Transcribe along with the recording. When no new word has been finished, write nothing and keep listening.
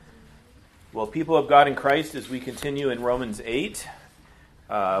Well, people of God in Christ, as we continue in Romans 8,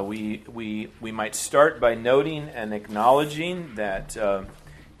 we might start by noting and acknowledging that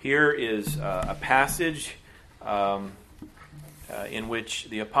here is a passage in which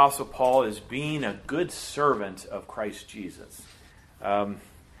the Apostle Paul is being a good servant of Christ Jesus.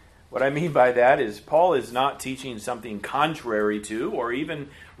 What I mean by that is Paul is not teaching something contrary to or even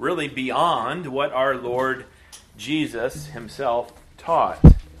really beyond what our Lord Jesus himself taught.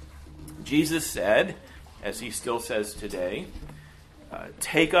 Jesus said, as he still says today,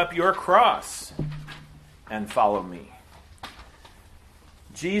 take up your cross and follow me.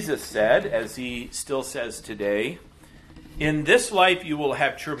 Jesus said, as he still says today, in this life you will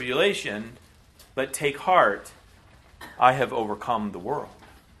have tribulation, but take heart, I have overcome the world.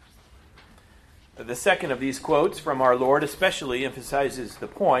 The second of these quotes from our Lord especially emphasizes the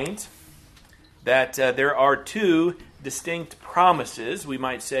point that there are two distinct promises, we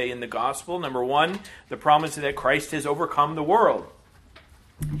might say, in the gospel. Number one, the promise that Christ has overcome the world.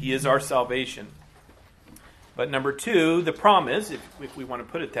 He is our salvation. But number two, the promise, if we want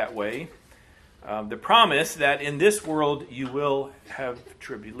to put it that way, the promise that in this world you will have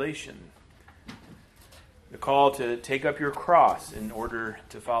tribulation. The call to take up your cross in order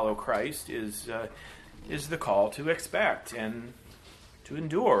to follow Christ is the call to expect and to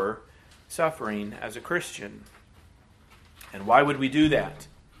endure suffering as a Christian. And why would we do that?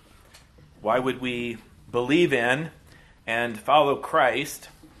 Why would we believe in and follow Christ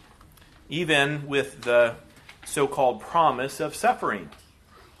even with the so-called promise of suffering?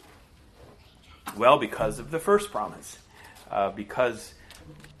 Well, because of the first promise. Because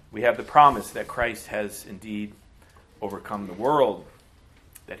we have the promise that Christ has indeed overcome the world,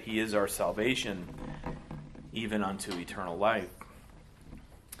 that he is our salvation, even unto eternal life.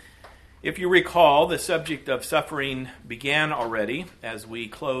 If you recall, the subject of suffering began already as we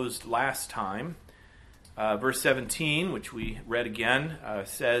closed last time. Verse 17, which we read again,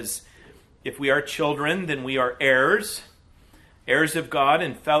 says, if we are children, then we are heirs, heirs of God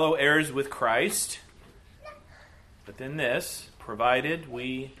and fellow heirs with Christ. But then this, provided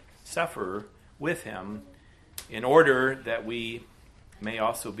we suffer with him, in order that we may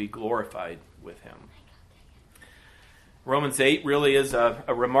also be glorified with him. Romans 8 really is a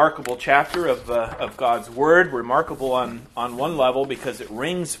remarkable chapter of God's Word, remarkable on one level because it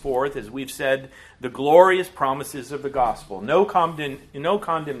rings forth, as we've said, the glorious promises of the gospel. No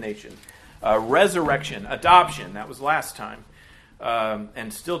condemnation, resurrection, adoption, that was last time.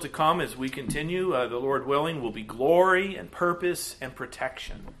 And still to come as we continue, the Lord willing, will be glory and purpose and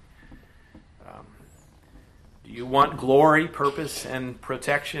protection. Do you want glory, purpose, and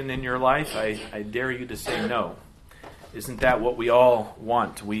protection in your life? I dare you to say no. Isn't that what we all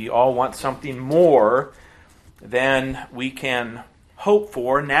want? We all want something more than we can hope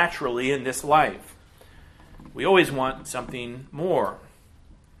for naturally in this life. We always want something more.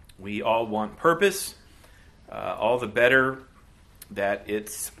 We all want purpose, all the better that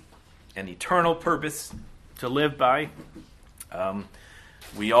it's an eternal purpose to live by.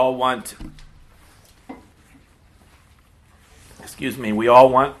 We all want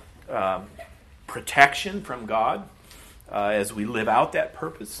protection from God as we live out that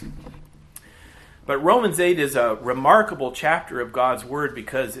purpose. But Romans 8 is a remarkable chapter of God's Word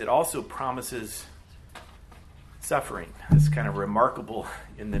because it also promises suffering. It's kind of remarkable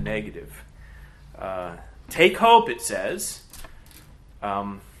in the negative. Take hope, it says,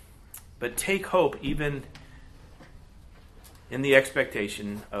 but take hope even in the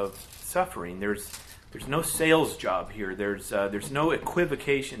expectation of suffering. There's no sales job here. There's no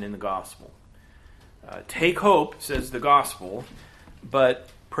equivocation in the gospel. Take hope, says the gospel, but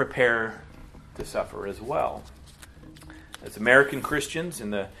prepare to suffer as well. As American Christians in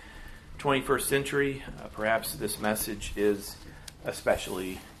the 21st century, perhaps this message is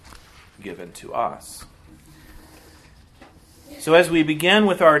especially given to us. So as we begin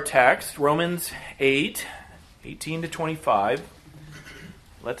with our text, Romans 8, 18 to 25,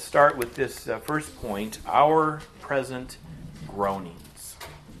 let's start with this first point, our present groanings.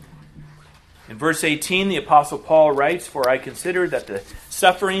 In verse 18, the Apostle Paul writes, for I consider that the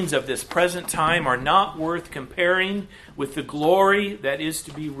sufferings of this present time are not worth comparing with the glory that is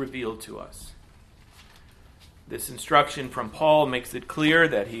to be revealed to us. This instruction from Paul makes it clear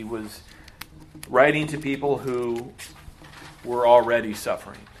that he was writing to people who were already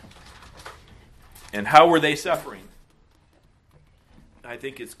suffering. And how were they suffering? I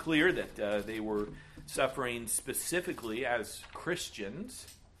think it's clear that they were suffering specifically as Christians.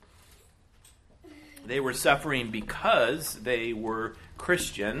 They were suffering because they were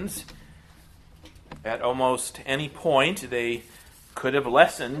Christians. At almost any point, they could have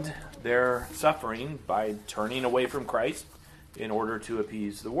lessened their suffering by turning away from Christ in order to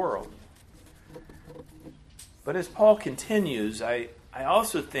appease the world. But as Paul continues, I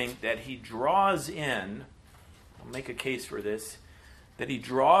also think that he draws in, I'll make a case for this, that he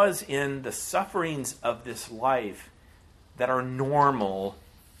draws in the sufferings of this life that are normal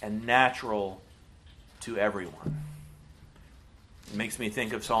and natural to everyone. It makes me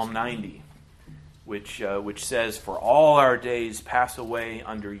think of Psalm 90, which says, "For all our days pass away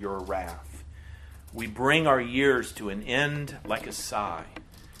under your wrath. We bring our years to an end like a sigh.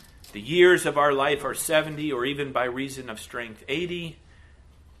 The years of our life are 70, or even by reason of strength 80,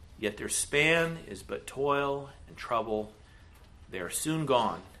 yet their span is but toil and trouble. They are soon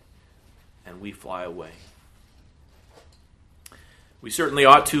gone, and we fly away." We certainly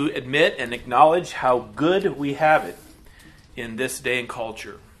ought to admit and acknowledge how good we have it in this day and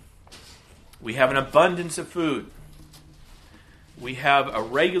culture. We have an abundance of food. We have a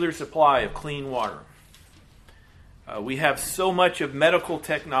regular supply of clean water. We have so much of medical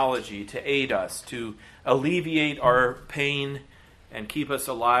technology to aid us, to alleviate our pain and keep us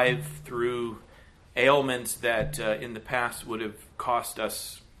alive through ailments that in the past would have cost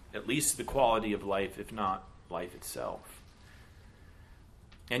us at least the quality of life, if not life itself.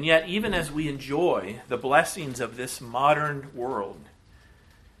 And yet, even as we enjoy the blessings of this modern world,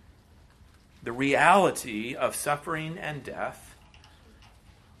 the reality of suffering and death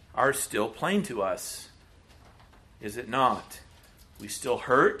are still plain to us, is it not? We still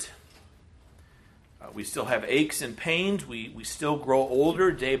hurt. We still have aches and pains. We still grow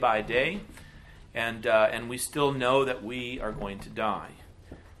older day by day. And we still know that we are going to die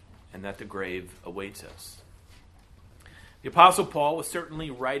and that the grave awaits us. The Apostle Paul was certainly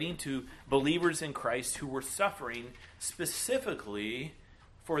writing to believers in Christ who were suffering specifically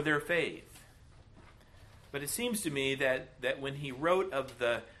for their faith. But it seems to me that when he wrote of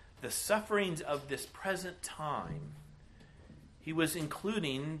the sufferings of this present time, he was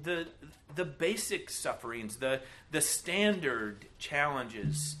including the basic sufferings, the standard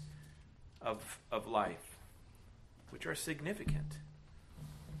challenges of life, which are significant.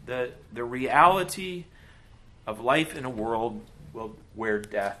 The reality of life in a world where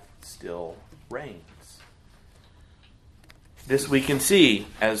death still reigns. This we can see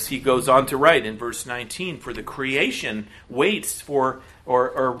as he goes on to write in verse 19, "For the creation waits for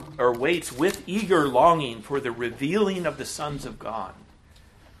or waits with eager longing for the revealing of the sons of God."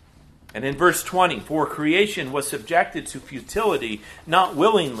 And in verse 20, "For creation was subjected to futility, not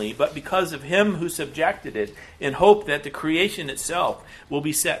willingly, but because of him who subjected it, in hope that the creation itself will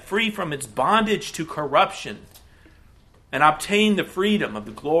be set free from its bondage to corruption and obtain the freedom of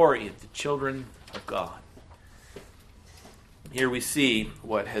the glory of the children of God." Here we see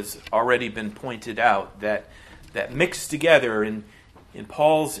what has already been pointed out, that mixed together in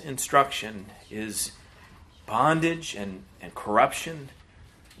Paul's instruction is bondage and corruption,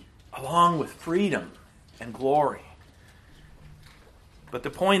 along with freedom and glory. But the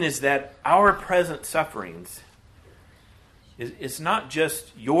point is that our present sufferings is not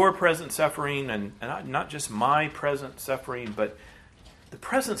just your present suffering and not just my present suffering, but the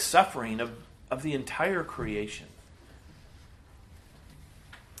present suffering of the entire creation.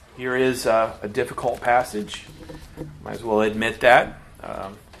 Here is a difficult passage. Might as well admit that.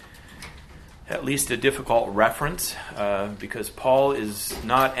 At least a difficult reference, because Paul is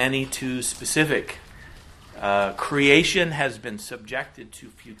not any too specific. Creation has been subjected to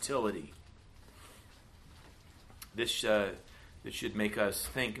futility. This should make us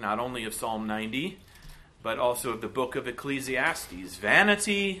think not only of Psalm 90, but also of the book of Ecclesiastes.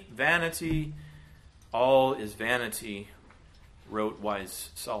 "Vanity, vanity, all is vanity," wrote wise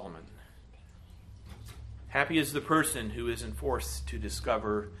Solomon. Happy is the person who isn't forced to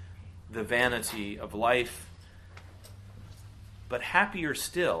discover the vanity of life, but happier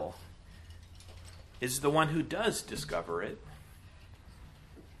still is the one who does discover it,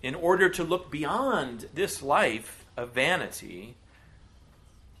 in order to look beyond this life of vanity,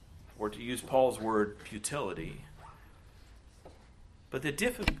 or to use Paul's word, futility. But the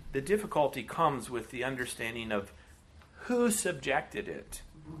difficulty comes with the understanding of who subjected it.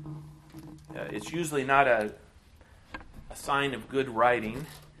 It's usually not a sign of good writing.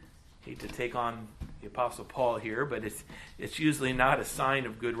 I hate to take on the Apostle Paul here, but it's usually not a sign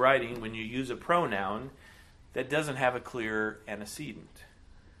of good writing when you use a pronoun that doesn't have a clear antecedent.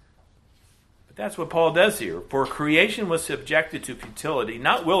 But that's what Paul does here. "For creation was subjected to futility,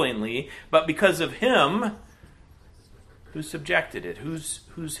 not willingly, but because of him who subjected it."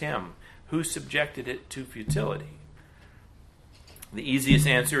 Who's him? Who subjected it to futility? The easiest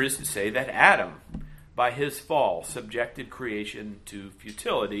answer is to say that Adam by his fall, subjected creation to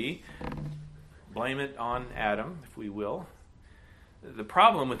futility. Blame it on Adam, if we will. The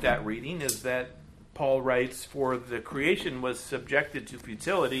problem with that reading is that Paul writes, "For the creation was subjected to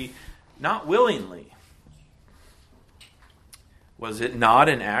futility, not willingly." Was it not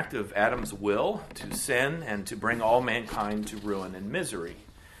an act of Adam's will to sin and to bring all mankind to ruin and misery?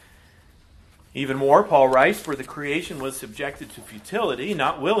 Even more, Paul writes, "For the creation was subjected to futility,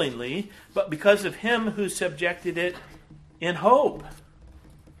 not willingly, but because of him who subjected it in hope."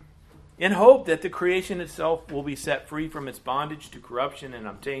 In hope that the creation itself will be set free from its bondage to corruption and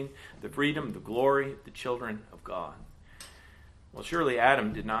obtain the freedom, the glory of the children of God. Well, surely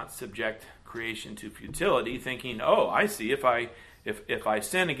Adam did not subject creation to futility, thinking, "Oh, I see, if I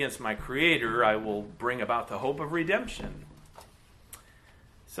sin against my Creator, I will bring about the hope of redemption."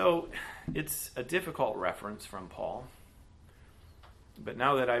 So it's a difficult reference from Paul. But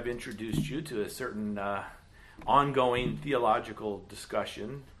now that I've introduced you to a certain ongoing theological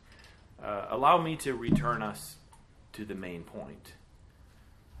discussion, allow me to return us to the main point.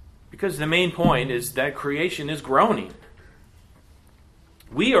 Because the main point is that creation is groaning.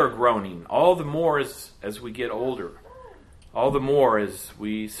 We are groaning all the more as we get older. All the more as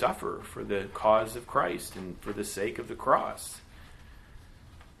we suffer for the cause of Christ and for the sake of the cross.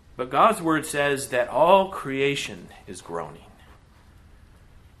 But God's word says that all creation is groaning.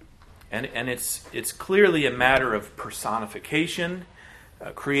 And it's clearly a matter of personification.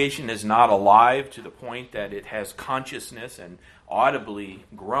 Creation is not alive to the point that it has consciousness and audibly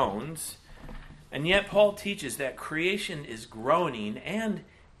groans. And yet Paul teaches that creation is groaning and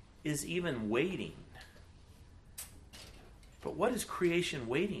is even waiting. But what is creation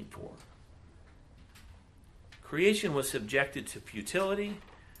waiting for? Creation was subjected to futility.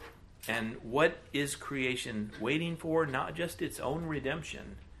 And what is creation waiting for? Not just its own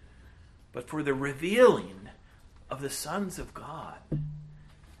redemption, but for the revealing of the sons of God.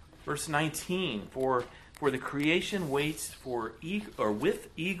 Verse 19, for the creation waits with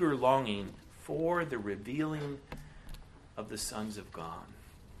eager longing for the revealing of the sons of God.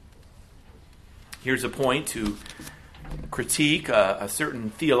 Here's a point to critique a certain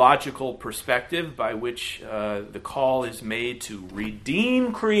theological perspective by which the call is made to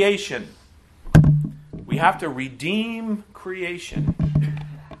redeem creation. We have to redeem creation.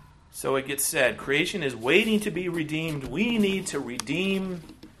 So it gets said, creation is waiting to be redeemed. We need to redeem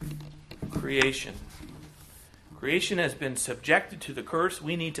creation. Creation has been subjected to the curse.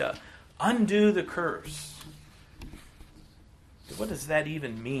 We need to undo the curse. What does that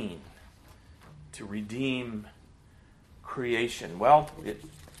even mean, to redeem creation? Well, it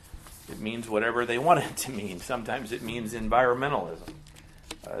means whatever they want it to mean. Sometimes it means environmentalism.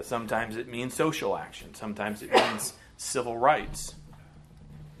 Sometimes it means social action. Sometimes it means civil rights.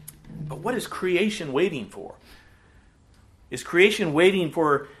 But what is creation waiting for? Is creation waiting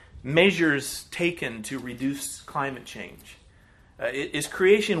for measures taken to reduce climate change? Is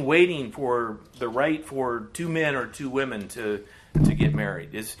creation waiting for the right for 2 men or 2 women to get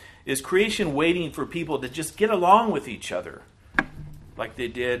married? Is creation waiting for people to just get along with each other like they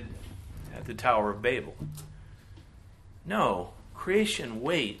did at the Tower of Babel? No, creation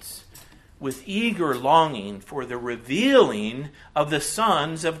waits with eager longing for the revealing of the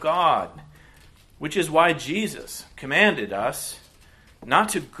sons of God, which is why Jesus commanded us not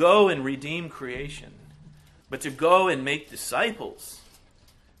to go and redeem creation, but to go and make disciples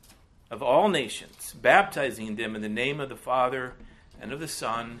of all nations, baptizing them in the name of the Father and of the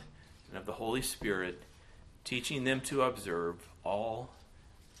Son and of the Holy Spirit, teaching them to observe all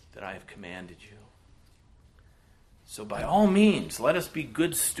that I have commanded you. So by all means, let us be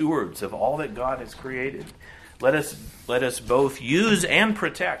good stewards of all that God has created. Let us both use and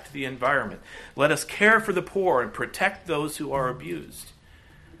protect the environment. Let us care for the poor and protect those who are abused.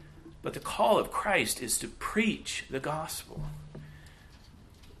 But the call of Christ is to preach the gospel,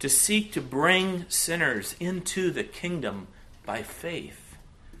 to seek to bring sinners into the kingdom by faith.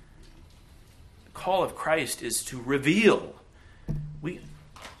 The call of Christ is to reveal. We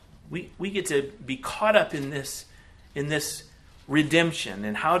get to be caught up in this redemption.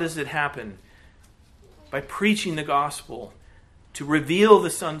 And how does it happen? By preaching the gospel, to reveal the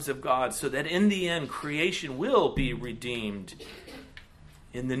sons of God, so that in the end creation will be redeemed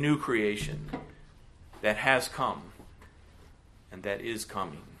in the new creation that has come and that is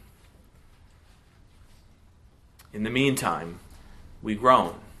coming. In the meantime, we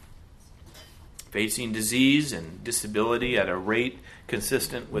groan, facing disease and disability at a rate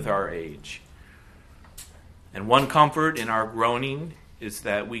consistent with our age. And one comfort in our groaning is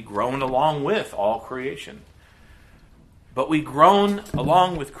that we groan along with all creation. But we groan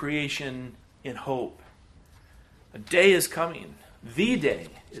along with creation in hope. A day is coming. The day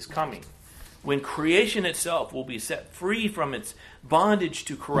is coming when creation itself will be set free from its bondage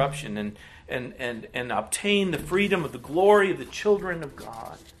to corruption and obtain the freedom of the glory of the children of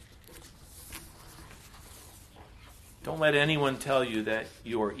God. Don't let anyone tell you that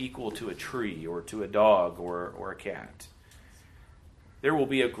you are equal to a tree or to a dog or a cat. There will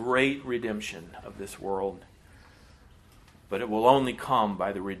be a great redemption of this world, but it will only come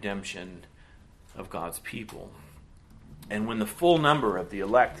by the redemption of God's people. And when the full number of the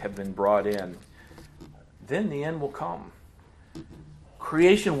elect have been brought in, then the end will come.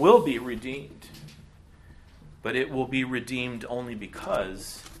 Creation will be redeemed, but it will be redeemed only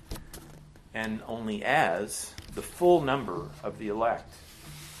because and only as the full number of the elect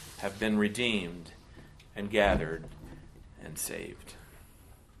have been redeemed and gathered and saved.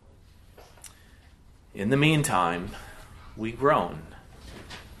 In the meantime, we groan.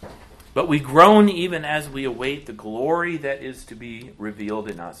 But we groan even as we await the glory that is to be revealed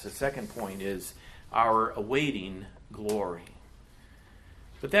in us. The second point is our awaiting glory.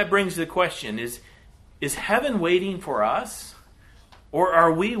 But that brings the question, is heaven waiting for us, or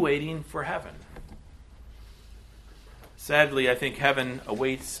are we waiting for heaven? Sadly, I think heaven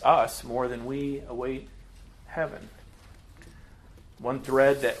awaits us more than we await heaven. One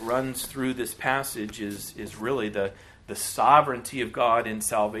thread that runs through this passage is really the sovereignty of God in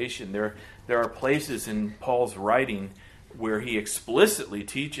salvation. There are places in Paul's writing where he explicitly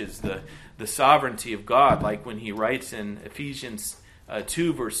teaches the sovereignty of God, like when he writes in Ephesians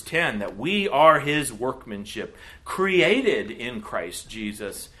 2 verse 10 that we are his workmanship, created in Christ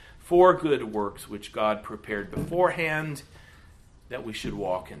Jesus for good works which God prepared beforehand that we should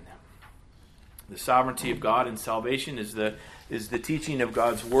walk in them. The sovereignty of God in salvation is the teaching of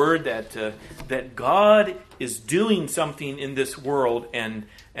God's word that God is doing something in this world and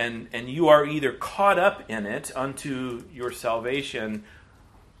you are either caught up in it unto your salvation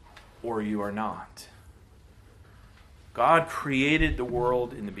or you are not. God created the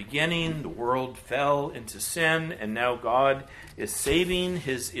world in the beginning. The world fell into sin, and now God is saving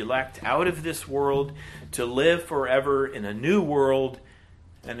his elect out of this world to live forever in a new world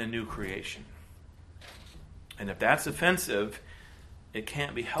and a new creation. And if that's offensive, it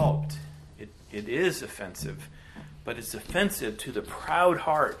can't be helped. It is offensive, but it's offensive to the proud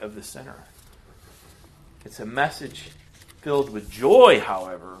heart of the sinner. It's a message filled with joy,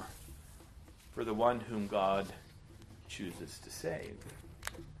 however, for the one whom God chooses to save.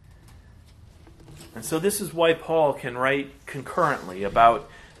 And so this is why Paul can write concurrently about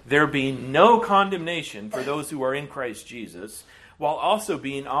there being no condemnation for those who are in Christ Jesus, while also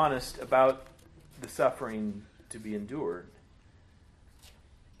being honest about the suffering to be endured.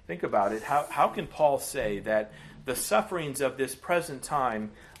 Think about it. How can Paul say that the sufferings of this present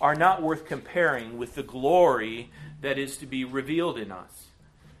time are not worth comparing with the glory that is to be revealed in us?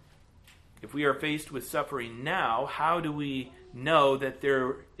 If we are faced with suffering now, how do we know that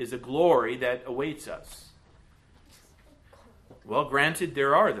there is a glory that awaits us? Well, granted,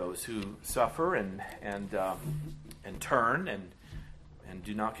 there are those who suffer and turn and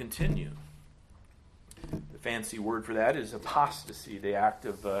do not continue. The fancy word for that is apostasy, the act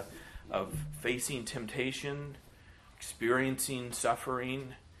of facing temptation, experiencing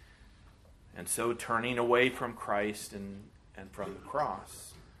suffering, and so turning away from Christ and from the cross.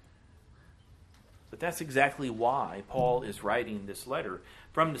 But that's exactly why Paul is writing this letter.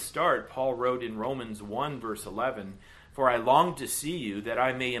 From the start, Paul wrote in Romans 1 verse 11, "For I long to see you, that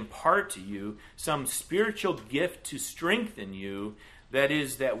I may impart to you some spiritual gift to strengthen you, that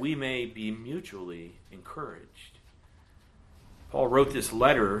is, that we may be mutually encouraged." Paul wrote this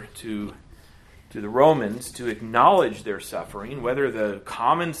letter to the Romans to acknowledge their suffering, whether the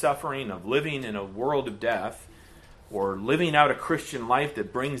common suffering of living in a world of death, or living out a Christian life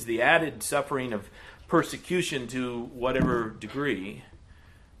that brings the added suffering of persecution to whatever degree.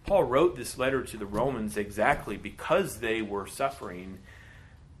 Paul wrote this letter to the Romans exactly because they were suffering,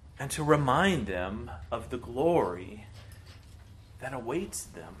 and to remind them of the glory that awaits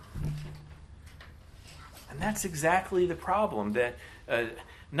them. And that's exactly the problem, that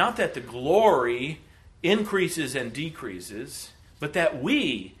not that the glory increases and decreases, but that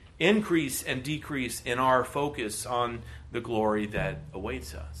we increase and decrease in our focus on the glory that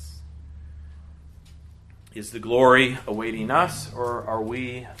awaits us. Is the glory awaiting us, or are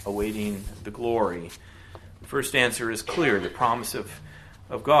we awaiting the glory? The first answer is clear. The promise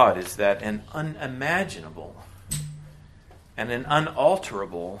of God is that an unimaginable and an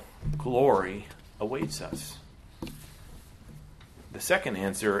unalterable glory awaits us. The second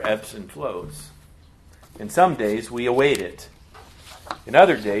answer ebbs and flows. In some days we await it. In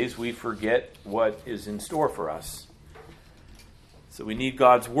other days, we forget what is in store for us. So we need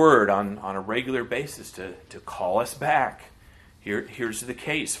God's Word on a regular basis to call us back. Here's the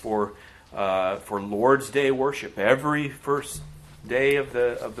case for Lord's Day worship. Every first day of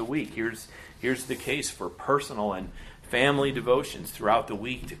the week, here's the case for personal and family devotions throughout the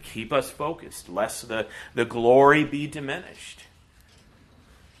week to keep us focused, lest the glory be diminished.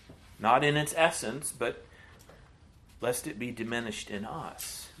 Not in its essence, but lest it be diminished in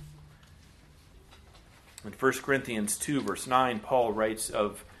us. In 1 Corinthians 2, verse 9, Paul writes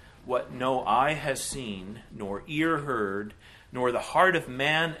of what no eye has seen, nor ear heard, nor the heart of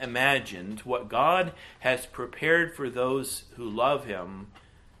man imagined, what God has prepared for those who love him.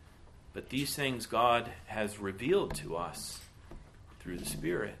 But these things God has revealed to us through the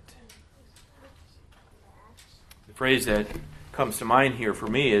Spirit. The phrase that comes to mind here for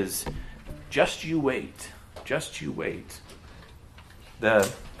me is, just you wait. Just you wait. The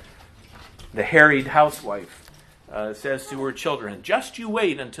harried housewife says to her children, just you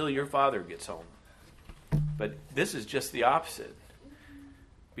wait until your father gets home. But this is just the opposite.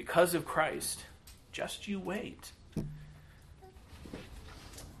 Because of Christ, just you wait.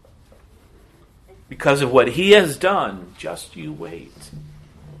 Because of what he has done, just you wait.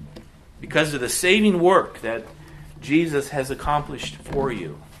 Because of the saving work that Jesus has accomplished for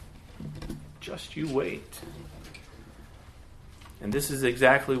you, just you wait. And this is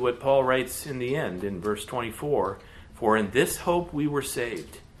exactly what Paul writes in the end, in verse 24. For in this hope we were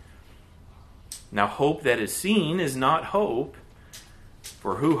saved. Now hope that is seen is not hope,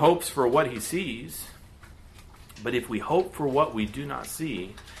 for who hopes for what he sees? But if we hope for what we do not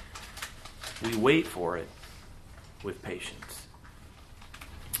see, we wait for it with patience.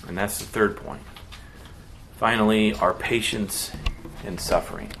 And that's the third point. Finally, our patience in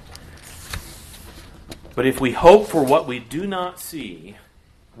suffering. But if we hope for what we do not see,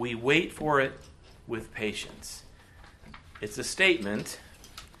 we wait for it with patience. It's a statement.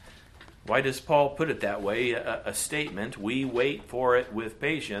 Why does Paul put it that way? A statement. We wait for it with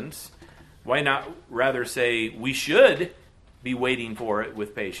patience. Why not rather say we should be waiting for it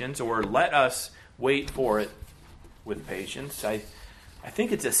with patience, or let us wait for it with patience? I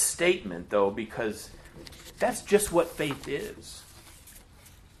think it's a statement, though, because that's just what faith is.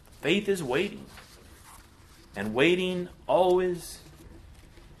 Faith is waiting. And waiting always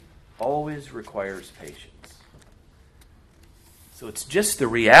requires patience. So it's just the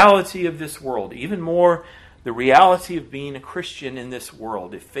reality of this world, even more the reality of being a Christian in this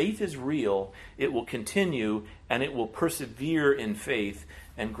world. If faith is real, it will continue and it will persevere in faith.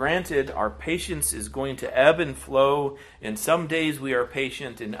 And granted, our patience is going to ebb and flow. In some days we are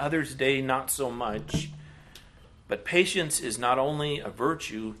patient, in others' day not so much. But patience is not only a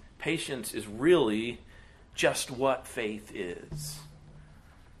virtue, patience is really just what faith is.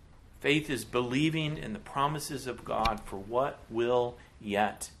 Faith is believing in the promises of God for what will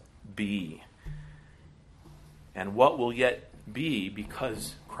yet be. And what will yet be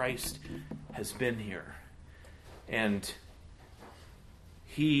because Christ has been here. And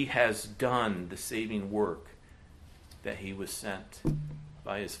he has done the saving work that he was sent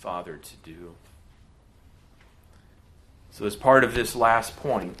by his Father to do. So as part of this last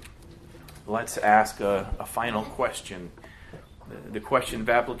point, let's ask a final question. The question of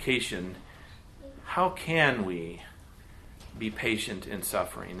application. How can we be patient in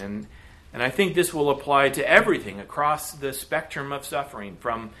suffering? And I think this will apply to everything across the spectrum of suffering,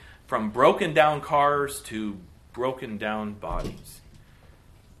 from broken down cars to broken down bodies,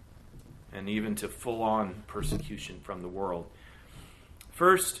 and even to full-on persecution from the world.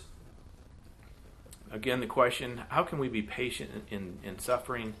 First, again, the question, how can we be patient in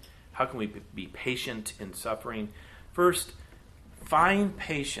suffering? How can we be patient in suffering? First, find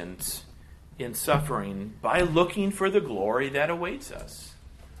patience in suffering by looking for the glory that awaits us.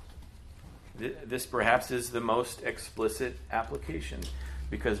 This perhaps is the most explicit application,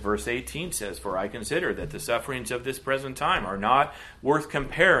 because verse 18 says, "For I consider that the sufferings of this present time are not worth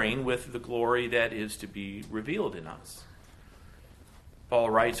comparing with the glory that is to be revealed in us." Paul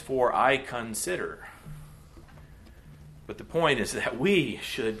writes, "For I consider." But the point is that we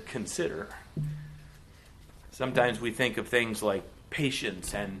should consider. Sometimes we think of things like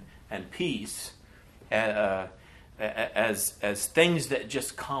patience and peace as things that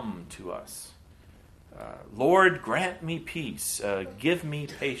just come to us. Lord, grant me peace. Give me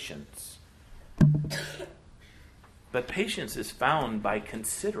patience. But patience is found by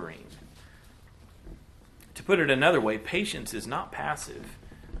considering. To put it another way, patience is not passive,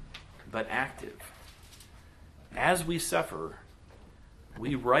 but active. As we suffer,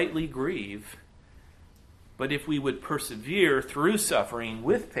 we rightly grieve, But if we would persevere through suffering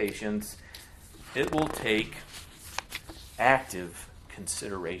with patience, it will take active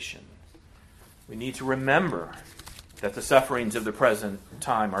consideration. We need to remember that the sufferings of the present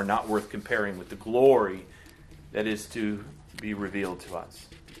time are not worth comparing with the glory that is to be revealed to us.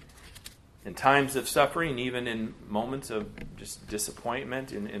 In times of suffering, even in moments of just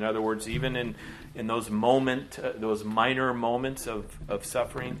disappointment, in other words, even in those minor moments of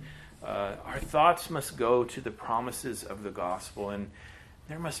suffering, our thoughts must go to the promises of the gospel, and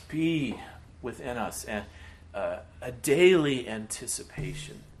there must be within us a daily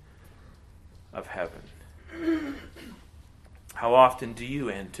anticipation of heaven. How often do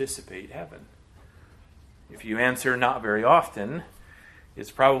you anticipate heaven? If you answer not very often, it's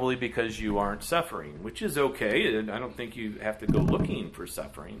probably because you aren't suffering, which is okay. I don't think you have to go looking for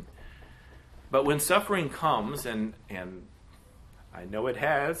suffering. But when suffering comes, and I know it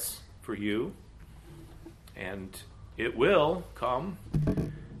has for you, and it will come,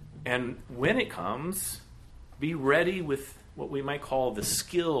 and when it comes, be ready with what we might call the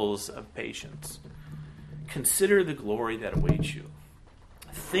skills of patience. Consider the glory that awaits you.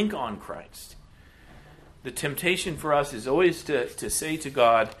 Think on Christ. The temptation for us is always to say to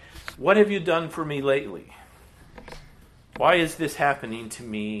God, what have you done for me lately? Why is this happening to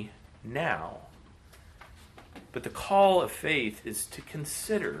me now? But the call of faith is to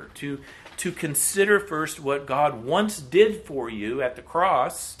consider, to consider first what God once did for you at the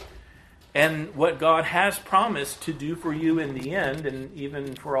cross, and what God has promised to do for you in the end, and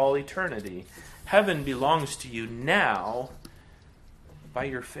even for all eternity. Heaven belongs to you now by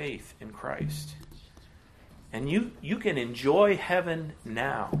your faith in Christ. And you can enjoy heaven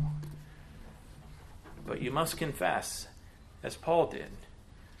now. But you must confess, as Paul did,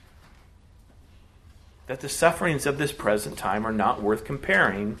 that the sufferings of this present time are not worth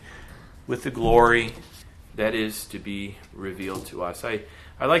comparing with the glory that is to be revealed to us. I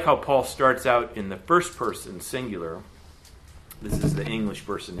like how Paul starts out in the first person singular. This is the English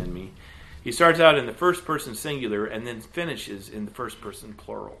person in me. He starts out in the first person singular and then finishes in the first person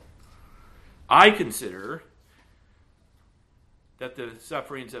plural. I consider that the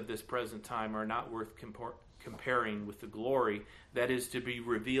sufferings of this present time are not worth comparing with the glory that is to be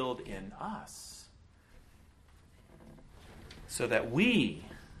revealed in us, so that we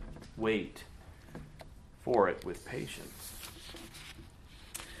wait for it with patience.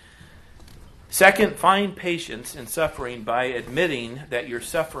 Second, find patience in suffering by admitting that your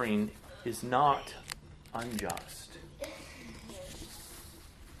suffering is not unjust.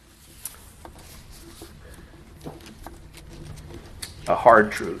 A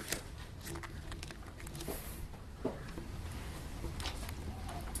hard truth.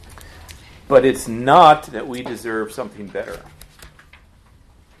 But it's not that we deserve something better.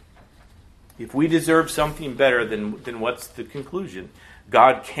 If we deserve something better, then what's the conclusion?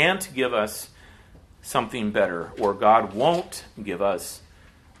 God can't give us something better, or God won't give us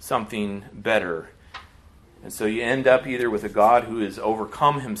something better. And so you end up either with a God who is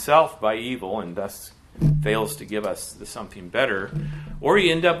overcome himself by evil and thus fails to give us the something better, or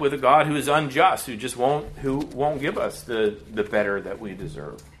you end up with a God who is unjust, who won't give us the better that we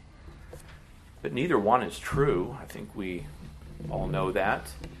deserve. But neither one is true. I think we all know that.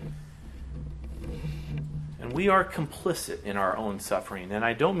 And we are complicit in our own suffering. And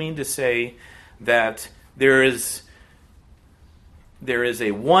I don't mean to say that there is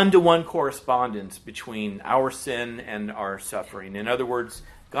a one-to-one correspondence between our sin and our suffering. In other words,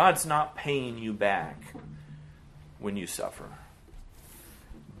 God's not paying you back when you suffer.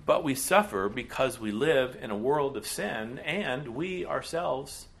 But we suffer because we live in a world of sin, and we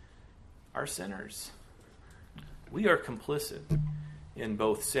ourselves are sinners. We are complicit in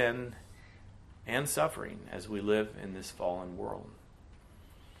both sin and suffering as we live in this fallen world.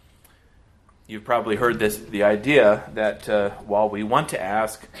 You've probably heard the idea that while we want to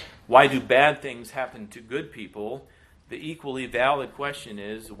ask, why do bad things happen to good people? The equally valid question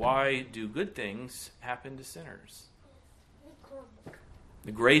is, why do good things happen to sinners?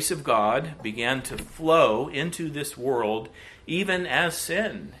 The grace of God began to flow into this world even as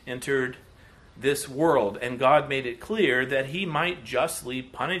sin entered this world. And God made it clear that he might justly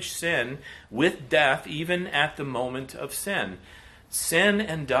punish sin with death even at the moment of sin. Sin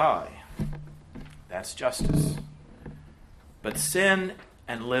and die. That's justice. But sin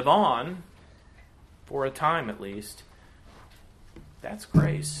and live on, for a time at least, that's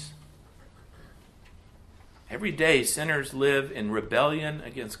grace. Every day sinners live in rebellion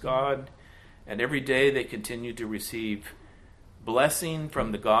against God, and every day they continue to receive blessing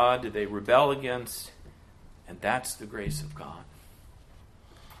from the God they rebel against, and that's the grace of God.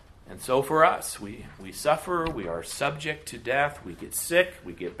 And so for us, we suffer, we are subject to death, we get sick,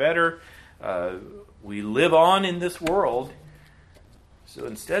 we get better, we live on in this world. So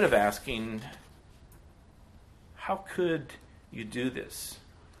instead of asking, how could you do this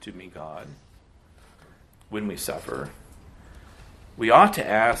to me, God, when we suffer, we ought to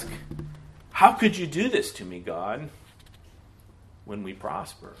ask, how could you do this to me, God, when we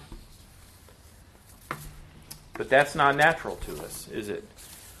prosper? But that's not natural to us, is it?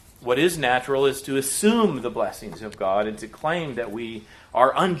 What is natural is to assume the blessings of God and to claim that we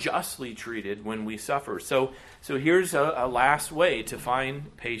are unjustly treated when we suffer. So here's a last way to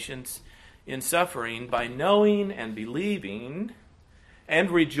find patience in suffering: by knowing and believing and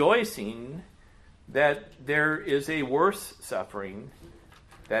rejoicing that there is a worse suffering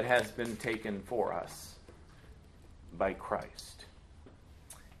that has been taken for us by Christ.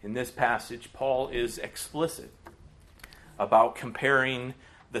 In this passage, Paul is explicit about comparing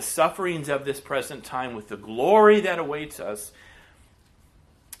the sufferings of this present time with the glory that awaits us.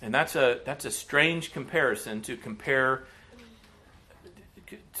 And that's a strange comparison to compare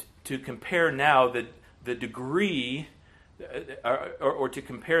now the degree or to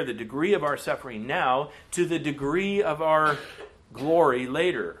compare the degree of our suffering now to the degree of our glory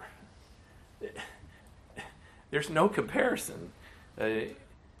later. There's no comparison.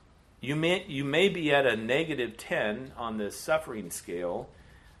 You may be at a negative 10 on the suffering scale.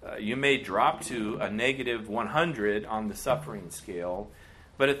 You may drop to a negative 100 on the suffering scale.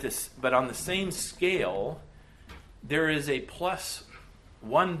 But on the same scale, there is a plus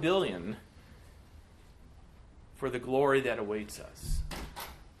 1 billion for the glory that awaits us.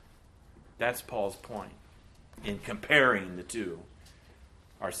 That's Paul's point in comparing the two,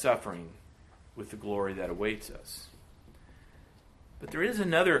 our suffering with the glory that awaits us. But there is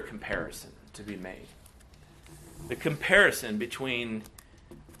another comparison to be made. The comparison between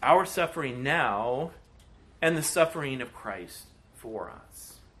our suffering now and the suffering of Christ for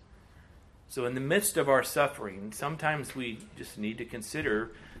us. So in the midst of our suffering, sometimes we just need to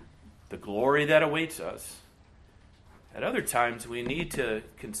consider the glory that awaits us. At other times, we need to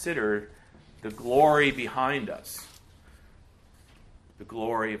consider the glory behind us, the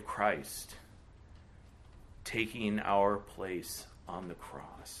glory of Christ taking our place on the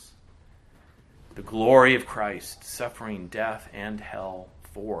cross. The glory of Christ suffering death and hell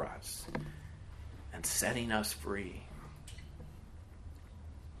for us and setting us free.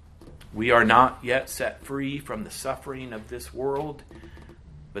 We are not yet set free from the suffering of this world,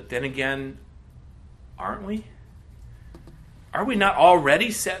 but then again, aren't we? Are we not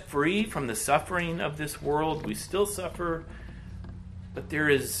already set free from the suffering of this world? We still suffer, but there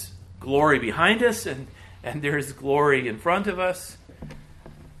is glory behind us and there is glory in front of us,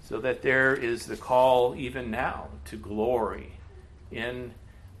 so that there is the call even now to glory in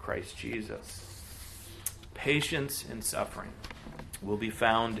Christ Jesus. Patience in suffering will be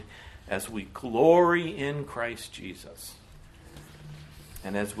found as we glory in Christ Jesus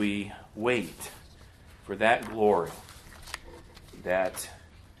and as we wait for that glory that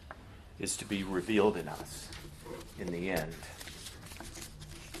is to be revealed in us in the end.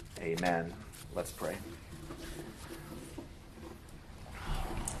 Amen. Let's pray.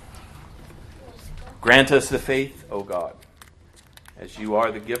 Grant us the faith, O God, as you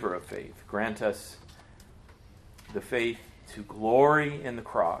are the giver of faith. Grant us the faith to glory in the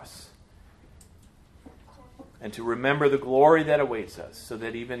cross and to remember the glory that awaits us, so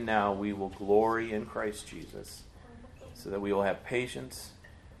that even now we will glory in Christ Jesus, so that we will have patience,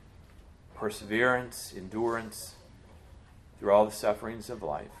 perseverance, endurance through all the sufferings of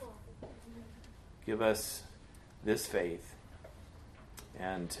life. Give us this faith,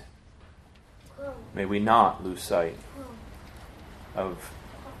 and may we not lose sight of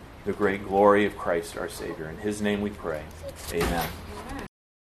the great glory of Christ our Savior. In His name we pray. Amen.